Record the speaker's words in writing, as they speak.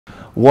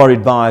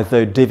Worried by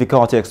the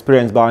difficulty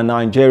experienced by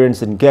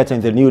Nigerians in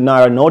getting the new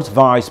naira notes,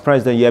 Vice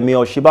President Yemi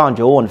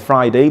Osinbajo on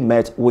Friday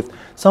met with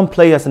some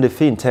players in the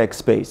fintech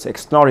space,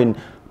 exploring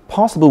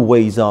possible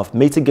ways of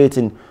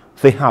mitigating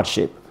the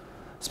hardship.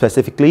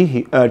 Specifically,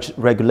 he urged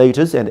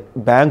regulators and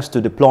banks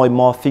to deploy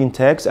more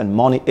fintechs and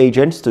money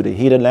agents to the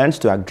hinterlands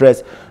to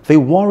address the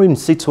worrying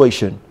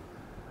situation.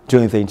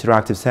 During the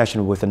interactive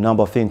session with a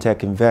number of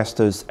fintech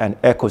investors and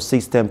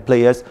ecosystem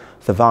players,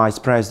 the Vice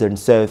President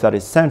said that the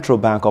Central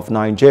Bank of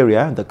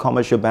Nigeria and the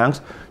commercial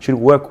banks should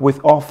work with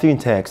all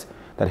fintechs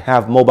that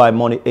have mobile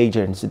money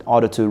agents in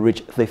order to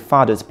reach the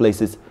farthest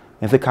places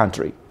in the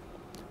country.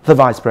 The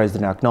Vice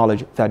President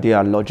acknowledged that there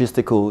are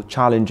logistical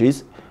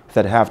challenges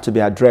that have to be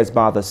addressed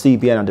by the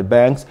CBN and the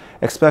banks,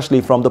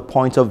 especially from the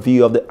point of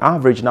view of the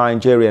average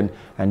Nigerian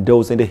and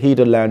those in the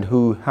hinterland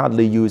who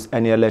hardly use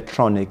any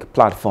electronic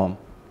platform.